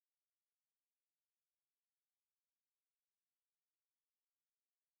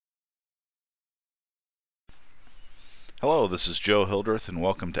Hello, this is Joe Hildreth, and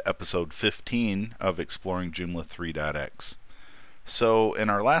welcome to episode 15 of Exploring Joomla 3.x. So in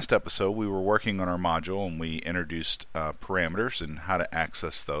our last episode, we were working on our module and we introduced parameters and how to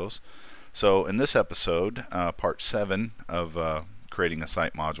access those. So in this episode, part 7 of creating a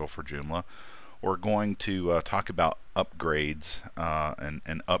site module for Joomla, we're going to talk about upgrades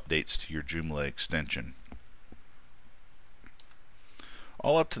and updates to your Joomla extension.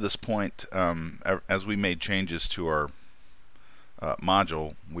 All up to this point, as we made changes to our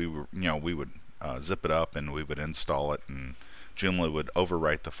module, we would zip it up and we would install it, and Joomla would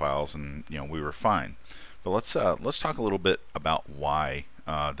overwrite the files, and we were fine. But let's talk a little bit about why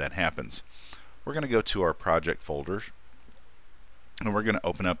that happens. We're going to go to our project folder, and we're going to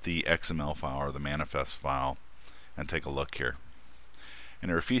open up the XML file or the manifest file and take a look here. And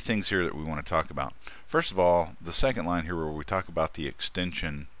there are a few things here that we want to talk about. First of all, the second line here where we talk about the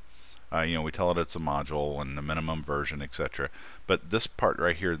extension, we tell it it's a module and the minimum version, etc. But this part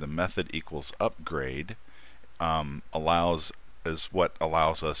right here, the method equals upgrade, is what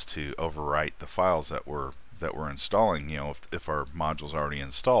allows us to overwrite the files that we're installing. If our module's already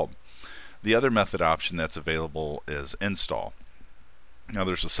installed. The other method option that's available is install. Now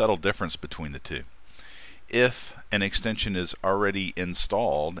there's a subtle difference between the two. If an extension is already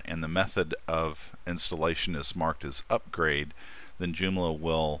installed and the method of installation is marked as upgrade, then Joomla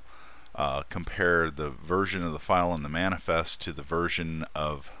will compare the version of the file in the manifest to the version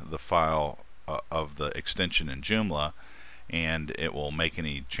of the file of the extension in Joomla, and it will make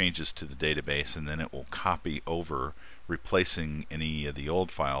any changes to the database, and then it will copy over, replacing any of the old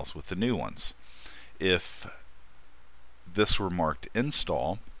files with the new ones. If this were marked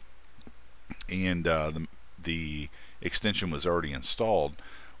install and the extension was already installed,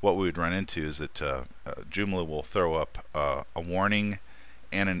 what we would run into is that Joomla will throw up a warning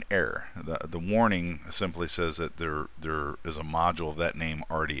and an error. The warning simply says that there is a module of that name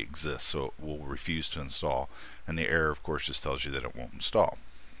already exists, so it will refuse to install, and the error of course just tells you that it won't install.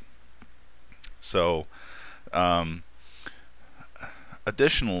 So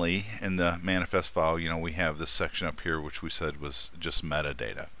additionally, in the manifest file, we have this section up here which we said was just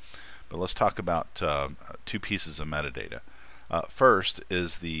metadata. But let's talk about two pieces of metadata. First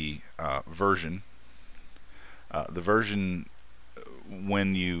is the version. The version,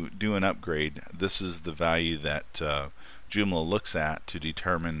 when you do an upgrade, this is the value that Joomla looks at to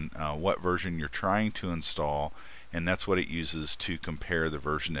determine what version you're trying to install, and that's what it uses to compare the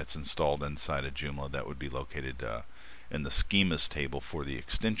version that's installed inside of Joomla. That would be located in the schemas table for the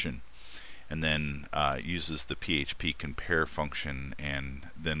extension, and then uses the PHP compare function, and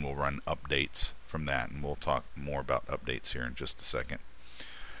then we'll run updates from that, and we'll talk more about updates here in just a second.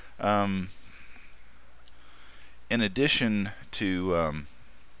 In addition to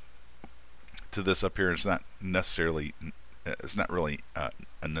this up here, it's not really a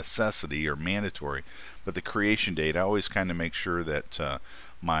necessity or mandatory, but the creation date, I always kind of make sure that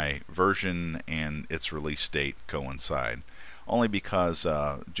my version and its release date coincide. Only because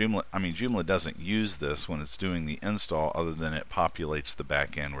Joomla doesn't use this when it's doing the install, other than it populates the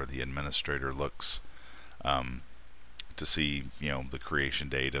backend where the administrator looks to see the creation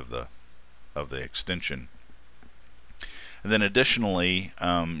date of the extension. And then additionally,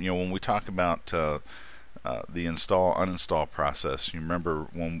 when we talk about the install uninstall process, you remember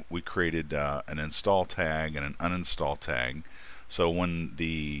when we created an install tag and an uninstall tag. So when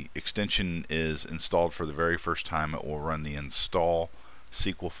the extension is installed for the very first time, it will run the install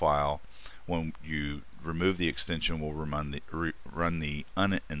SQL file. When you remove the extension, we'll run the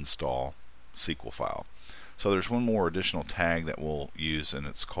uninstall SQL file. So there's one more additional tag that we'll use, and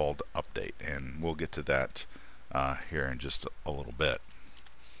it's called update, and we'll get to that here in just a little bit.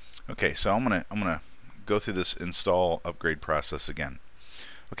 Okay, so I'm gonna go through this install upgrade process again.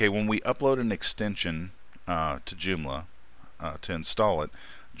 Okay, when we upload an extension to Joomla, to install it,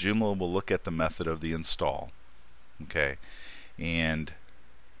 Joomla will look at the method of the install, okay, and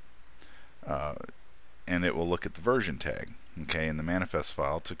it will look at the version tag, okay, in the manifest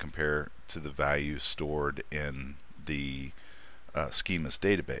file to compare to the value stored in the schemas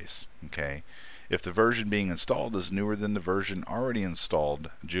database. Okay, if the version being installed is newer than the version already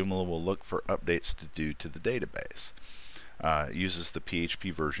installed, Joomla will look for updates to do to the database. It uses the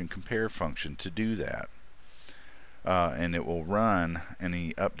PHP version compare function to do that. And it will run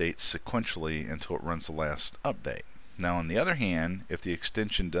any updates sequentially until it runs the last update. Now on the other hand, if the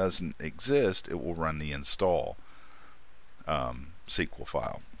extension doesn't exist, it will run the install SQL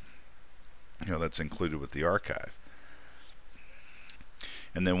file. That's included with the archive.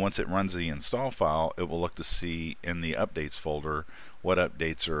 And then once it runs the install file, it will look to see in the updates folder what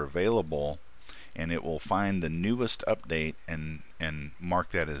updates are available, and it will find the newest update and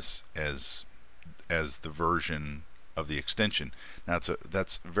mark that as the version of the extension. Now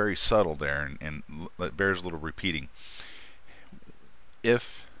that's very subtle there, and it bears a little repeating.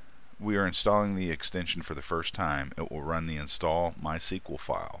 If we are installing the extension for the first time, it will run the install MySQL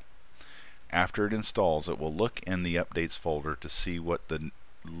file. After it installs, it will look in the updates folder to see what the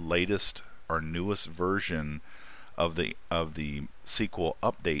latest or newest version of the SQL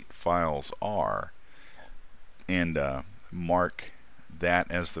update files are, and mark that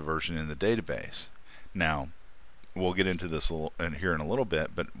as the version in the database. Now, we'll get into this here in a little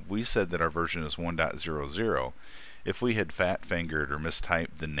bit, but we said that our version is 1.00. If we had fat-fingered or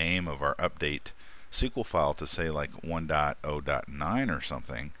mistyped the name of our update SQL file to say like 1.0.9 or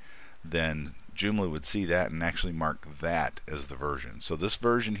something, then Joomla would see that and actually mark that as the version. So this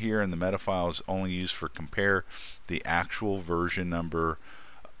version here in the meta file is only used for compare the actual version number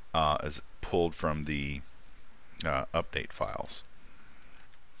as pulled from the update files.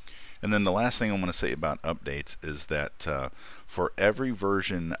 And then the last thing I want to say about updates is that for every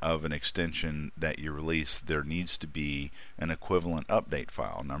version of an extension that you release, there needs to be an equivalent update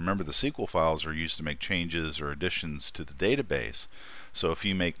file. Now remember, the SQL files are used to make changes or additions to the database. So if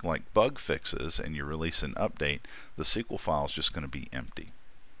you make like bug fixes and you release an update, the SQL file is just going to be empty.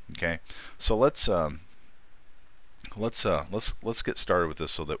 Okay, so let's get started with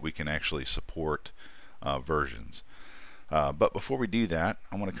this so that we can actually support versions. But before we do that,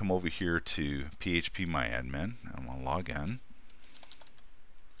 I want to come over here to phpMyAdmin. I'm going to log in.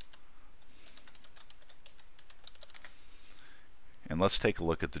 And let's take a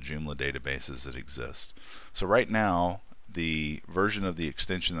look at the Joomla databases that exist. So right now, the version of the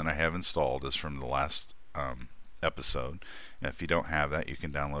extension that I have installed is from the last episode. If you don't have that, you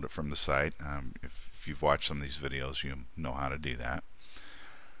can download it from the site. If you've watched some of these videos, you know how to do that.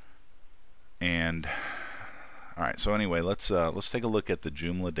 And alright, so anyway, let's take a look at the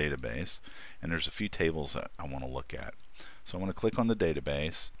Joomla database, and there's a few tables that I want to look at. So I want to click on the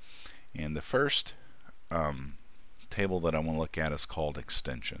database, and the first table that I want to look at is called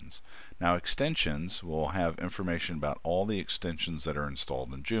extensions. Now extensions will have information about all the extensions that are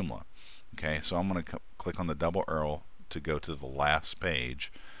installed in Joomla. Okay, so I'm going to click on the double arrow to go to the last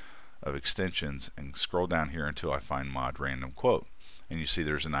page of extensions and scroll down here until I find mod random quote, and you see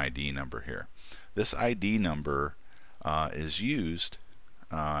there's an ID number here. This ID number is used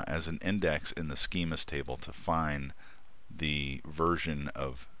as an index in the schemas table to find the version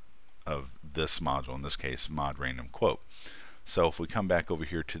of this module, in this case mod random quote. So if we come back over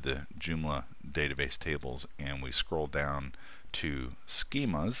here to the Joomla database tables and we scroll down to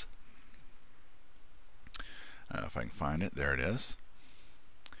schemas, if I can find it, there it is,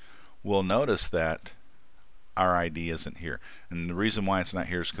 we'll notice that our ID isn't here. And the reason why it's not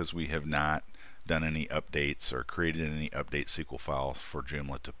here is because we have not done any updates or created any update SQL files for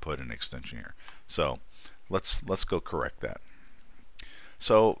Joomla to put an extension here. So let's go correct that.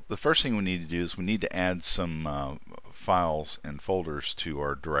 So the first thing we need to do is we need to add some files and folders to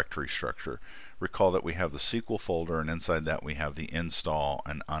our directory structure. Recall that we have the SQL folder, and inside that we have the install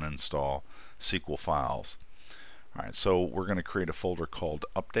and uninstall SQL files. Alright, so we're going to create a folder called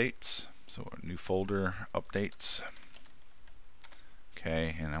updates. So a new folder, updates.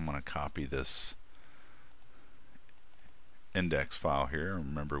 Okay, and I'm going to copy this index file here.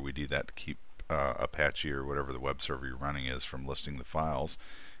 Remember, we do that to keep Apache or whatever the web server you're running is from listing the files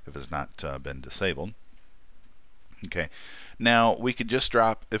if it's not been disabled. Okay, now we could just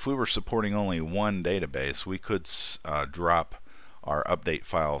drop, if we were supporting only one database, we could drop our update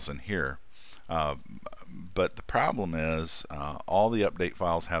files in here. But the problem is all the update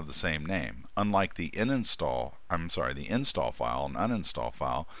files have the same name, unlike the install file and uninstall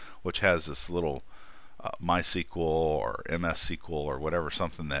file, which has this little MySQL or MSSQL or whatever,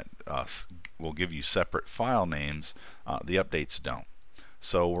 something that will give you separate file names. The updates don't.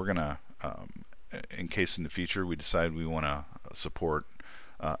 So we're gonna, in case in the future we decide we want to support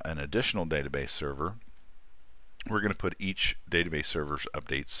an additional database server, we're going to put each database server's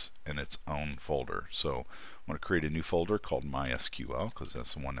updates in its own folder. So I'm going to create a new folder called MySQL because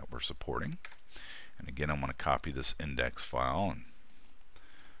that's the one that we're supporting. And again, I'm going to copy this index file and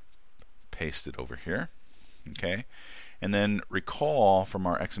paste it over here. Okay, and then recall from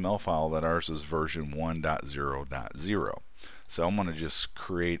our XML file that ours is version 1.0.0. So I'm going to just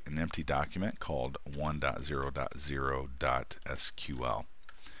create an empty document called 1.0.0.sql.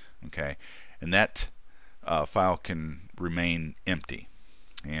 Okay, and that file can remain empty,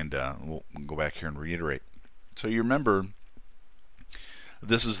 and we'll go back here and reiterate. So you remember,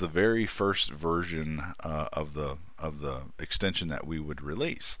 this is the very first version of the extension that we would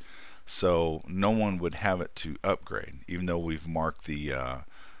release. So no one would have it to upgrade, even though we've marked the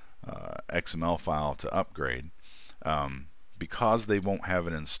XML file to upgrade. Because they won't have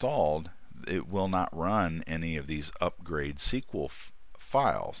it installed, it will not run any of these upgrade SQL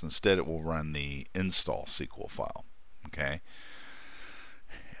files. Instead, it will run the install SQL file. Okay,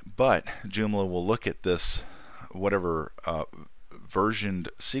 but Joomla will look at this, whatever versioned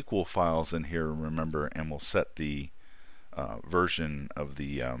SQL files in here, remember, and will set the version of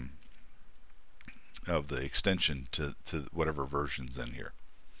the extension to whatever version's in here.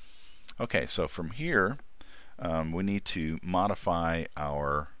 Okay, so from here we need to modify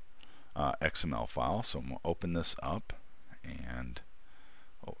our XML file. So I'm going to open this up, and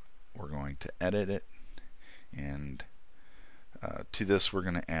we're going to edit it, and to this we're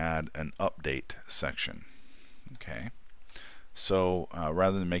going to add an update section. Okay, so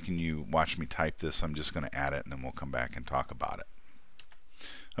rather than making you watch me type this, I'm just going to add it, and then we'll come back and talk about it.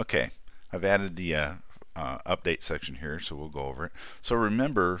 Okay, I've added the update section here, so we'll go over it. So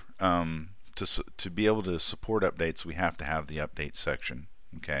remember, to be able to support updates, we have to have the update section.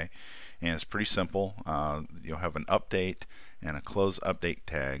 Okay, and it's pretty simple. You'll have an update and a close update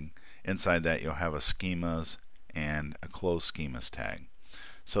tag. Inside that, you'll have a schemas and a close schemas tag.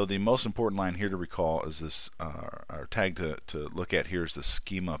 So the most important line here to recall is this, our tag to look at here is the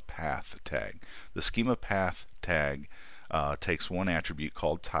schema path tag. The schema path tag takes one attribute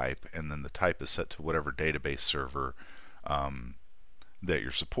called type, and then the type is set to whatever database server that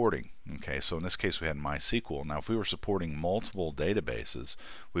you're supporting. Okay, so in this case we had MySQL. Now if we were supporting multiple databases,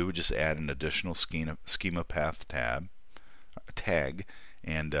 we would just add an additional schema path tag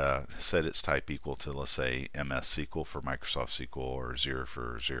and set its type equal to, let's say, MS SQL for Microsoft SQL, or 0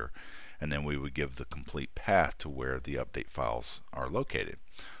 for 0, and then we would give the complete path to where the update files are located.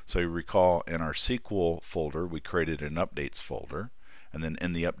 So you recall, in our SQL folder we created an updates folder, and then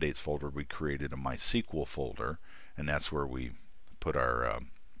in the updates folder we created a MySQL folder, and that's where we put our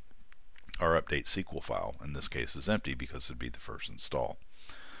update SQL file. In this case is empty because it'd be the first install.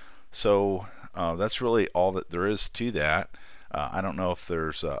 So that's really all that there is to that. I don't know if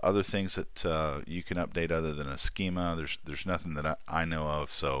there's other things that you can update other than a schema. There's nothing that I know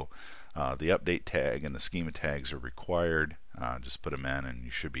of. So the update tag and the schema tags are required. Just put them in and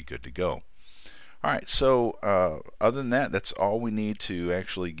you should be good to go. Alright, so other than that, that's all we need to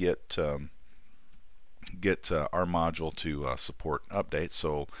actually get our module to support updates.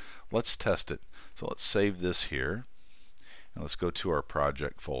 So let's test it. So let's save this here, and let's go to our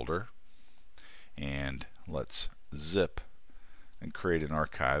project folder, and let's zip and create an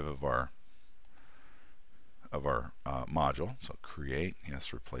archive of our module. So create,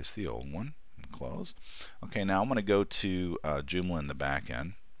 yes, replace the old one, and close. Okay, now I'm going to go to Joomla in the back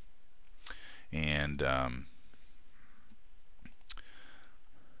end, and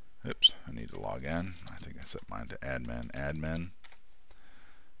oops, I need to log in. I think I set mine to admin.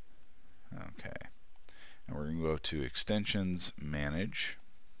 Okay, and we're going to go to extensions, manage.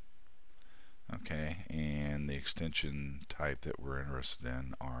 Okay, and the extension type that we're interested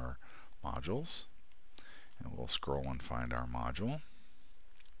in are modules, and we'll scroll and find our module.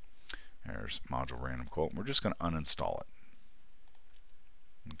 There's module random quote. We're just going to uninstall it.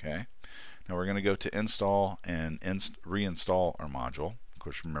 Okay, now we're going to go to install and reinstall our module. Of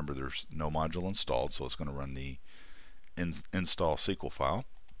course, remember there's no module installed, so it's going to run the install SQL file.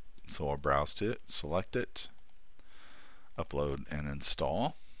 So I'll browse to it, select it, upload and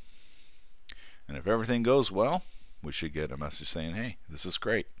install. And if everything goes well, we should get a message saying, hey, this is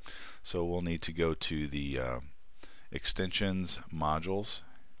great. So we'll need to go to the extensions, modules,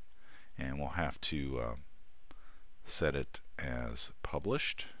 and we'll have to set it as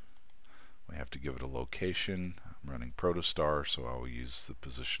published. We have to give it a location. I'm running Protostar, so I will use the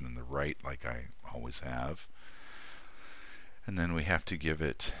position in the right like I always have. And then we have to give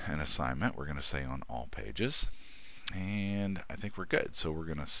it an assignment. We're going to say on all pages. And I think we're good. So we're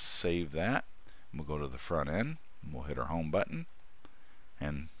going to save that. We'll go to the front end, and we'll hit our home button,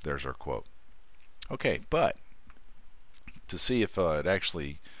 and there's our quote. Okay, but to see if it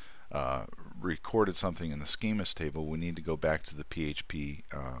actually recorded something in the schemas table, we need to go back to the PHP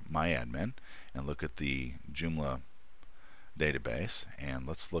myadmin and look at the Joomla database, and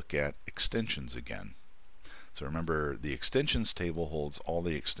let's look at extensions again. So remember, the extensions table holds all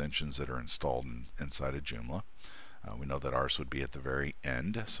the extensions that are installed inside of Joomla. We know that ours would be at the very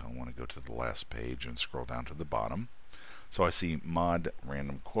end, so I want to go to the last page and scroll down to the bottom. So I see mod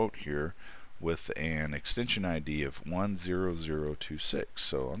random quote here with an extension ID of 10026.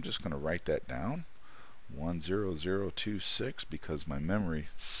 So I'm just going to write that down, 10026, because my memory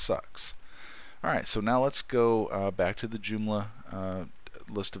sucks. Alright, so now let's go back to the Joomla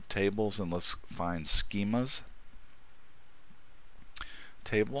list of tables, and let's find schemas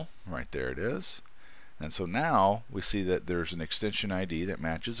table. Right there it is. And so now we see that there's an extension ID that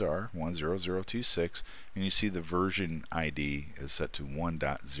matches our 10026, and you see the version ID is set to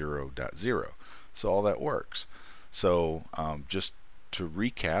 1.0.0. So all that works. So just to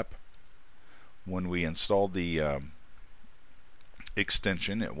recap, when we installed the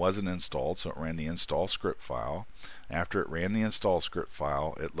extension, it wasn't installed, so it ran the install script file. After it ran the install script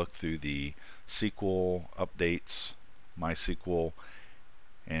file, it looked through the SQL updates, MySQL,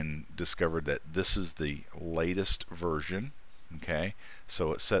 and discovered that this is the latest version. Okay,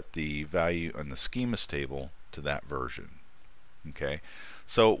 so it set the value on the schemas table to that version. Okay,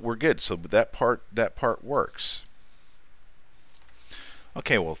 so we're good. So that part works.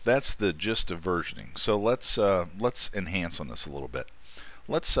 Okay, well, that's the gist of versioning. So let's enhance on this a little bit.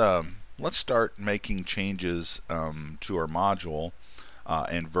 Let's start making changes to our module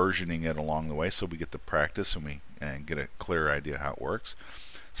and versioning it along the way, so we get the practice and get a clear idea how it works.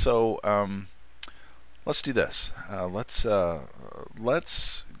 So let's do this. Let's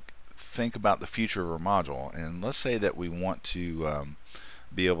think about the future of our module, and let's say that we want to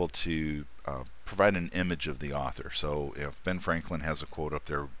be able to provide an image of the author. So if Ben Franklin has a quote up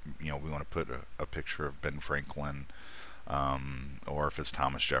there, we want to put a picture of Ben Franklin, or if it's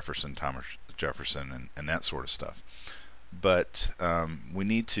Thomas Jefferson, and that sort of stuff. But we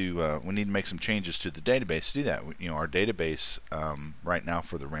need to make some changes to the database to do that. Our database right now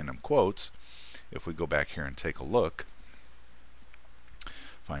for the random quotes, if we go back here and take a look,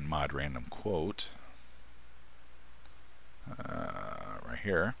 find mod random quote right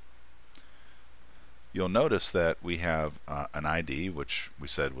here, you'll notice that we have an ID, which we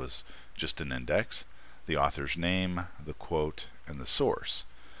said was just an index, the author's name, the quote, and the source.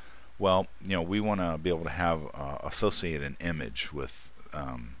 Well, we want to be able to have associate an image with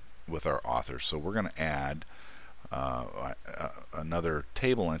our author. So we're going to add another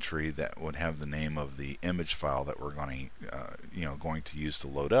table entry that would have the name of the image file that we're going to use to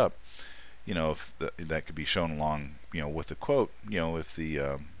load up. If that could be shown along, with the quote. If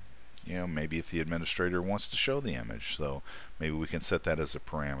the maybe if the administrator wants to show the image, so maybe we can set that as a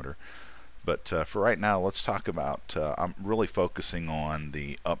parameter. But for right now, let's talk about, I'm really focusing on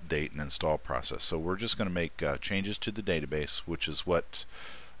the update and install process. So we're just going to make changes to the database, which is what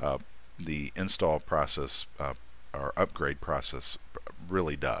the install process or upgrade process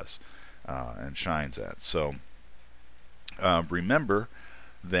really does and shines at. So remember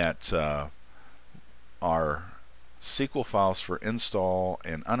that our SQL files for install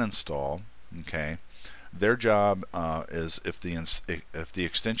and uninstall, okay, their job is if the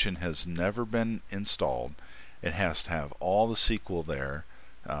extension has never been installed, it has to have all the SQL there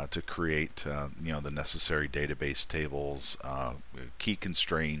to create the necessary database tables, key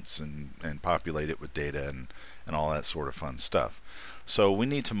constraints, and populate it with data and all that sort of fun stuff. So we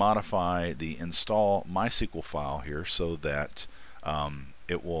need to modify the install MySQL file here so that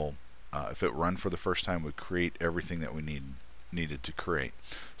it will, if it run for the first time, would create everything that we needed to create.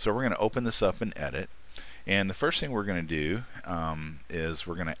 So we're going to open this up and edit. And the first thing we're going to do is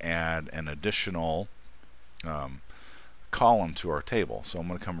we're going to add an additional column to our table. So I'm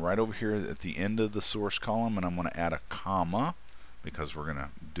going to come right over here at the end of the source column, and I'm going to add a comma because we're going to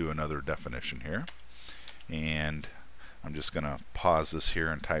do another definition here. And I'm just going to pause this here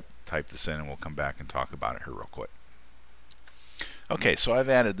and type this in, and we'll come back and talk about it here real quick. Okay, so I've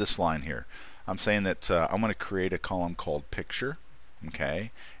added this line here. I'm saying that I'm going to create a column called picture. Okay,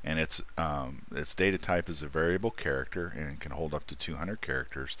 and its data type is a variable character and can hold up to 200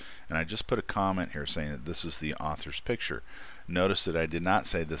 characters. And I just put a comment here saying that this is the author's picture. Notice that I did not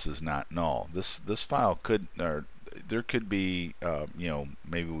say this is not null. This file could, or there could be,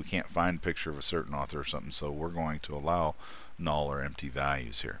 maybe we can't find a picture of a certain author or something, so we're going to allow null or empty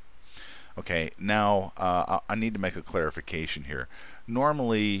values here. Okay, now I need to make a clarification here.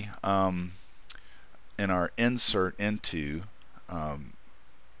 Normally, in our insert into,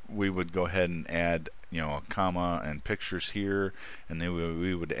 we would go ahead and add a comma and pictures here, and then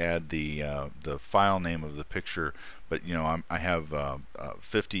we would add the file name of the picture. But I have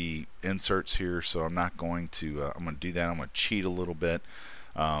 50 inserts here, so I'm not going to I'm going to do that. I'm going to cheat a little bit.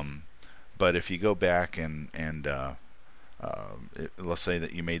 But if you go back and let's say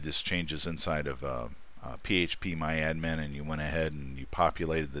that you made these changes inside of PHP MyAdmin, and you went ahead and you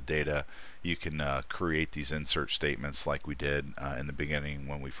populated the data, you can create these insert statements like we did in the beginning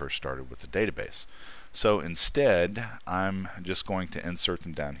when we first started with the database. So instead, I'm just going to insert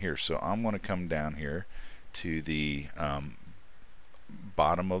them down here. So I'm going to come down here to the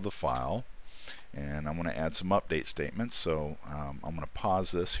bottom of the file, and I'm going to add some update statements. So I'm going to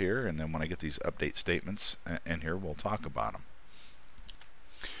pause this here, and then when I get these update statements in here, we'll talk about them.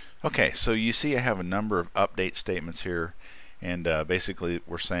 Okay, so you see I have a number of update statements here, and basically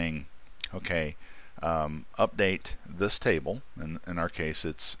we're saying, okay, update this table. In our case,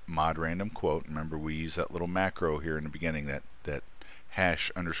 it's mod random quote. Remember, we use that little macro here in the beginning, that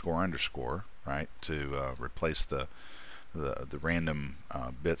hash underscore underscore, right, to replace the random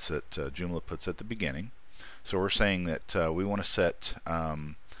bits that Joomla puts at the beginning. So we're saying that we want to set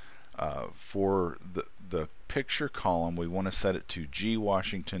for the picture column, we want to set it to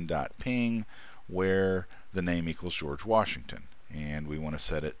gwashington.ping, where the name equals George Washington, and we want to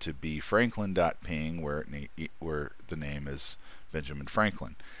set it to bfranklin.ping, where the name is Benjamin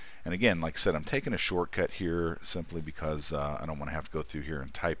Franklin. And again, like I said, I'm taking a shortcut here simply because I don't want to have to go through here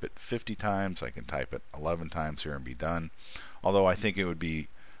and type it 50 times. I can type it 11 times here and be done. Although I think it would be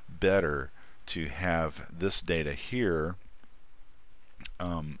better to have this data here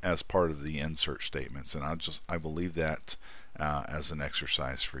as part of the insert statements, and I will leave that as an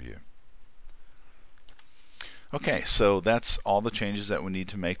exercise for you. Okay, so that's all the changes that we need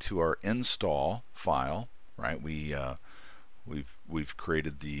to make to our install file, right? We've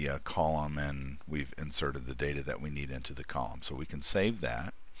created the column, and we've inserted the data that we need into the column, so we can save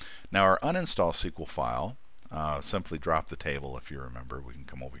that. Now our uninstall SQL file, simply drop the table. If you remember, we can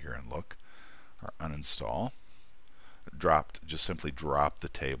come over here and look. Our uninstall just simply drop the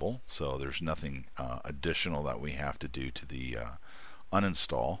table, so there's nothing additional that we have to do to the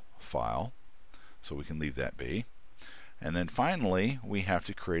uninstall file, so we can leave that be. And then finally, we have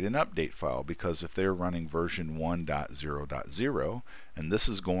to create an update file, because if they're running version 1.0.0 and this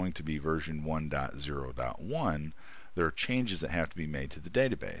is going to be version 1.0.1, there are changes that have to be made to the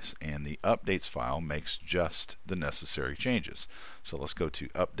database, and the updates file makes just the necessary changes. So let's go to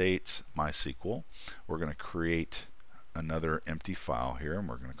updates MySQL. We're going to create another empty file here, and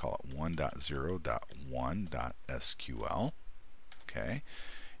we're going to call it 1.0.1.sql. Okay,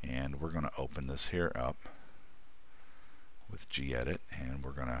 and we're going to open this here up with gedit, and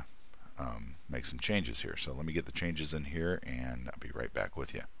we're going to make some changes here. So let me get the changes in here, and I'll be right back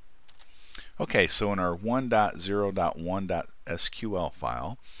with you. Okay, so in our 1.0.1.sql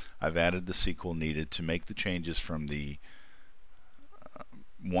file, I've added the SQL needed to make the changes from the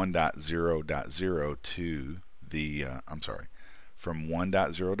 1.0.0 to the from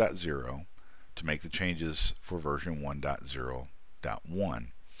 1.0.0 to make the changes for version 1.0.1.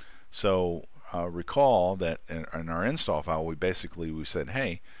 So recall that in our install file, we said,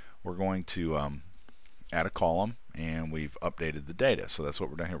 hey, we're going to add a column, and we've updated the data. So that's what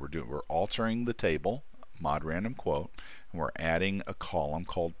we're doing here. We're altering the table, mod random quote, and we're adding a column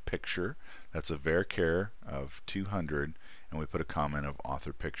called picture. That's a varchar of 200, and we put a comment of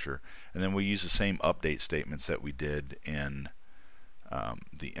author picture. And then we use the same update statements that we did in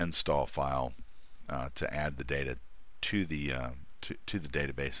the install file to add the data to the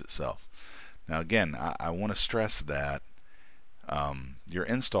database itself. Now again, I want to stress that your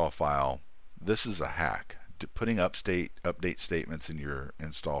install file, this is a hack. Putting update statements in your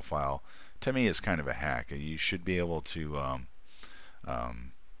install file, to me, is kind of a hack. You should be able to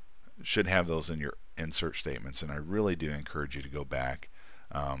should have those in your insert statements, and I really do encourage you to go back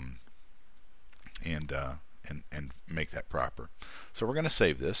and make that proper. So we're going to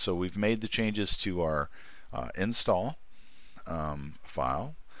save this. So we've made the changes to our install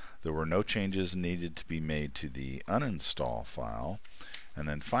file. There were no changes needed to be made to the uninstall file, and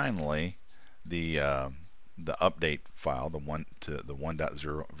then finally the update file, the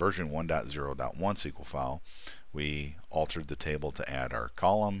 1.0 version 1.0.1 SQL file, we altered the table to add our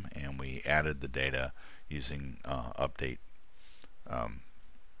column, and we added the data using update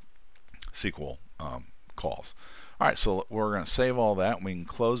SQL calls. Alright, so we're going to save all that. We can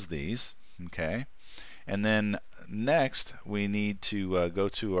close these, okay, and then next we need to go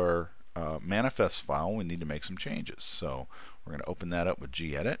to our manifest file. We need to make some changes, so we're going to open that up with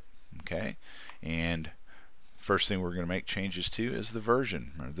gedit, okay, and first thing we're going to make changes to is the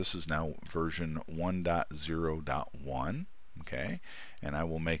version. This is now version 1.0.1, okay, and I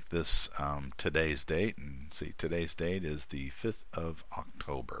will make this today's date, and see, today's date is the 5th of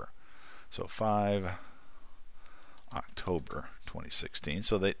October, so 5 October 2016.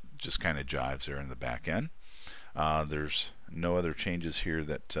 So that just kind of jives there in the back end. There's no other changes here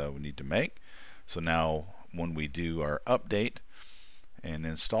that we need to make. So now when we do our update and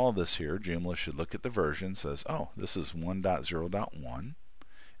install this here, Joomla should look at the version, says, oh, this is 1.0.1.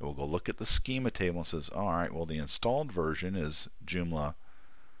 It will go look at the schema table and says, all right, well, the installed version is Joomla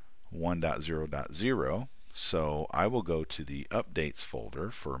 1.0.0. So I will go to the updates folder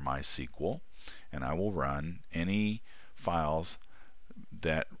for MySQL, and I will run any files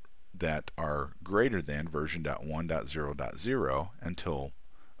that are greater than version.1.0.0 until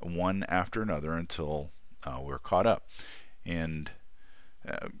one after another until we're caught up. And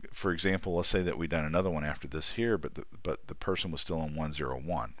for example, let's say that we've done another one after this here, but the person was still on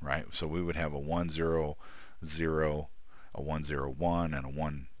 101, right? So we would have a 100, a 101, and a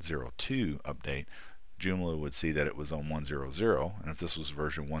 102 update. Joomla would see that it was on 100, and if this was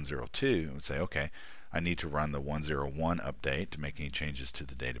version 102, it would say, okay, I need to run the 101 update to make any changes to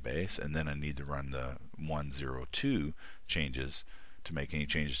the database, and then I need to run the 102 changes to make any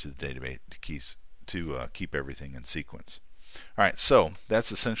changes to the database to keep everything in sequence. All right, so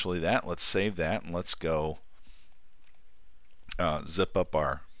that's essentially that. Let's save that, and let's go zip up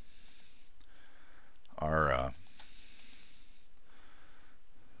our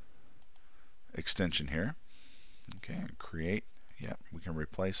extension here. Okay, and create. Yep, we can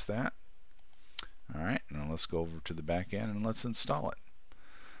replace that. All right, now let's go over to the back end and let's install it.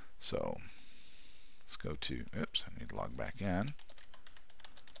 So let's go to, oops, I need to log back in.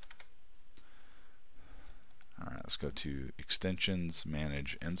 All right, let's go to extensions,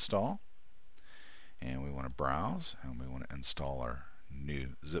 manage, install, and we want to browse, and we want to install our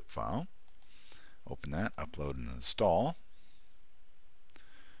new zip file. Open that, upload and install.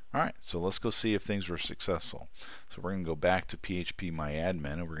 Alright, so let's go see if things were successful. So we're going to go back to phpMyAdmin,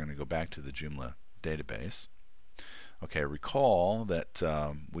 and we're going to go back to the Joomla database. Okay, recall that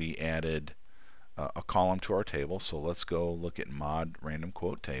we added a column to our table, so let's go look at mod random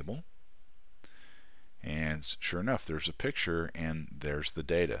quote table. And sure enough, there's a picture and there's the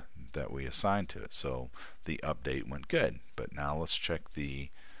data that we assigned to it. So the update went good. But now let's check the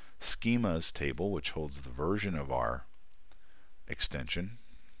schemas table, which holds the version of our extension.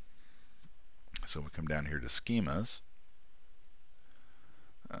 So we come down here to schemas.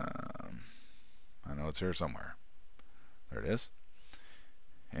 I know it's here somewhere. There it is.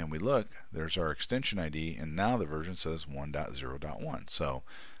 And we look, there's our extension ID, and now the version says 1.0.1. So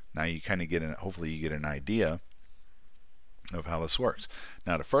now you kind of get an, hopefully you get an idea of how this works.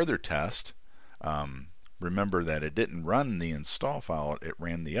 Now to further test, remember that it didn't run the install file, it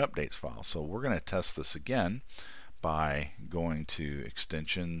ran the updates file. So we're going to test this again by going to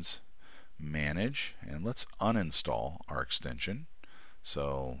extensions, manage, and let's uninstall our extension.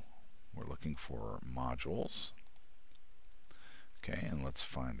 So we're looking for modules. Okay, and let's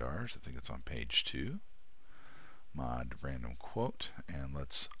find ours. I think it's on page 2. Mod random quote, and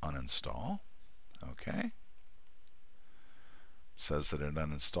let's uninstall. Okay. Says that it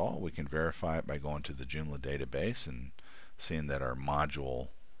uninstalled. We can verify it by going to the Joomla database and seeing that our module,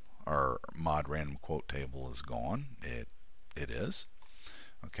 our mod random quote table is gone. It is.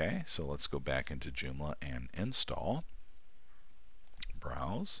 Okay, so let's go back into Joomla and install.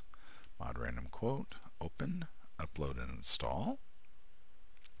 Browse, mod random quote, open, upload and install.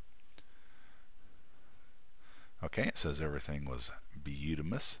 Okay, it says everything was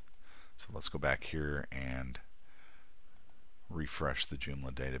beautiful. So let's go back here and refresh the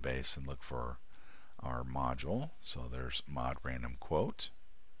Joomla database and look for our module. So there's mod random quote.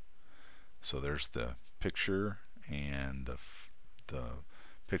 So there's the picture and the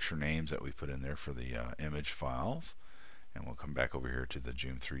picture names that we put in there for the image files. And we'll come back over here to the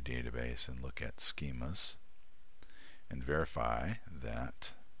Joom 3 database and look at schemas and verify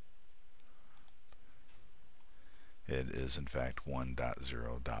that it is in fact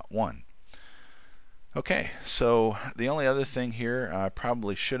 1.0.1. Okay, so the only other thing here I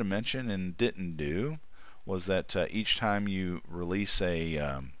probably should have mentioned and didn't do was that each time you release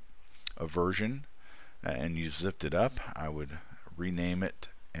a version and you zipped it up, I would rename it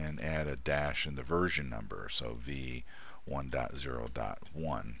and add a dash in the version number, so v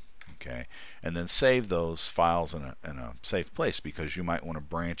 1.0.1. Okay, and then save those files in a safe place, because you might want to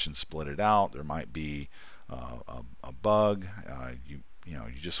branch and split it out. There might be a bug. You know,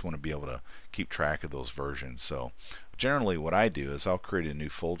 you just want to be able to keep track of those versions. So generally what I do is I'll create a new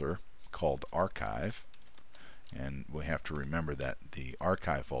folder called archive, and we have to remember that the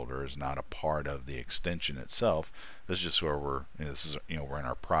archive folder is not a part of the extension itself. This is just where we're, we're in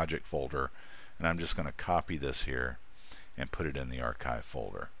our project folder, and I'm just going to copy this here and put it in the archive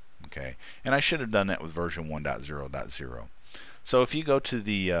folder. Okay, and I should have done that with version 1.0.0. So if you go to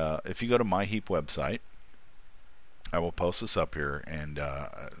the my heap website, I will post this up here, and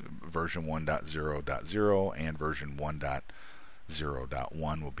version 1.0.0 and version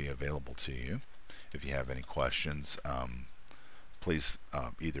 1.0.1 will be available to you. If you have any questions, please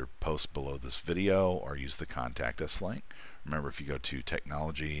either post below this video or use the contact us link. Remember, if you go to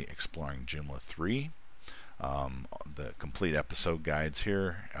Technology Exploring Joomla 3, the complete episode guides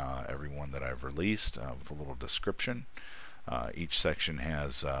here, every one that I've released with a little description. Each section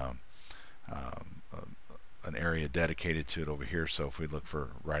has an area dedicated to it over here. So if we look for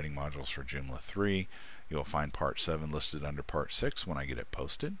writing modules for Joomla 3, you'll find part 7 listed under part 6 when I get it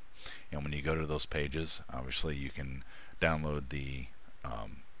posted. And when you go to those pages, obviously you can download the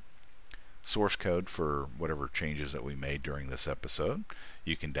source code for whatever changes that we made during this episode.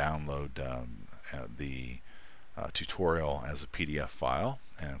 You can download the tutorial as a PDF file,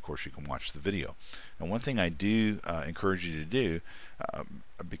 and of course you can watch the video. And one thing I do encourage you to do,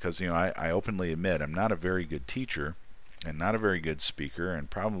 because I openly admit I'm not a very good teacher and not a very good speaker and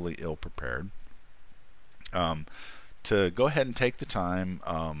probably ill prepared, to go ahead and take the time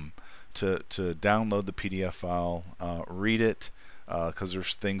to download the PDF file, read it, because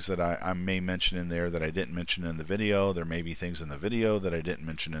there's things that I may mention in there that I didn't mention in the video. There may be things in the video that I didn't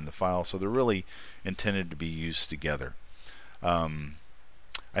mention in the file, so they're really intended to be used together.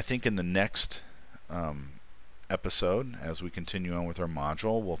 I think in the next episode, as we continue on with our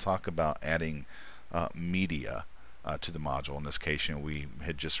module, we'll talk about adding media to the module. In this case, we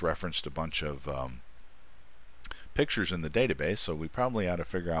had just referenced a bunch of pictures in the database, so we probably ought to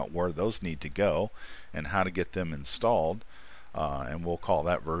figure out where those need to go and how to get them installed. And we'll call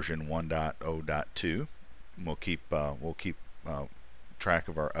that version 1.0.2. We'll keep track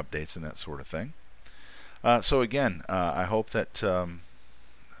of our updates and that sort of thing. So again, I hope that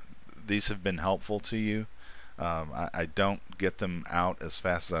these have been helpful to you. I don't get them out as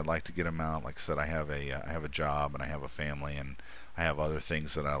fast as I'd like to get them out. Like I said, I have a job and I have a family and I have other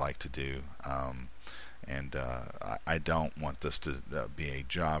things that I like to do. And I don't want this to be a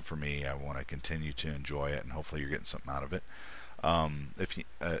job for me. I want to continue to enjoy it, and hopefully you're getting something out of it.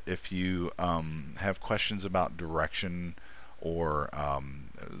 If you have questions about direction or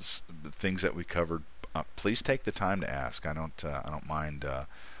things that we covered, please take the time to ask. I don't mind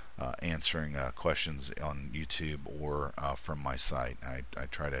answering questions on YouTube or from my site. I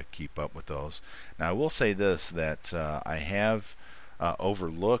try to keep up with those. Now I will say this, that I have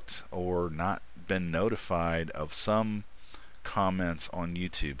overlooked or not been notified of some comments on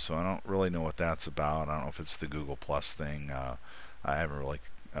YouTube, so I don't really know what that's about. I don't know if it's the Google Plus thing. I haven't really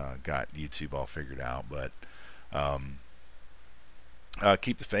got YouTube all figured out, but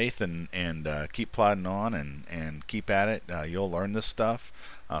keep the faith and keep plodding on and keep at it. You'll learn this stuff.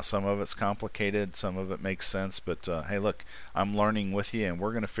 Some of it's complicated, some of it makes sense, but hey, look, I'm learning with you, and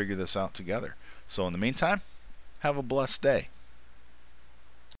we're going to figure this out together. So in the meantime, have a blessed day.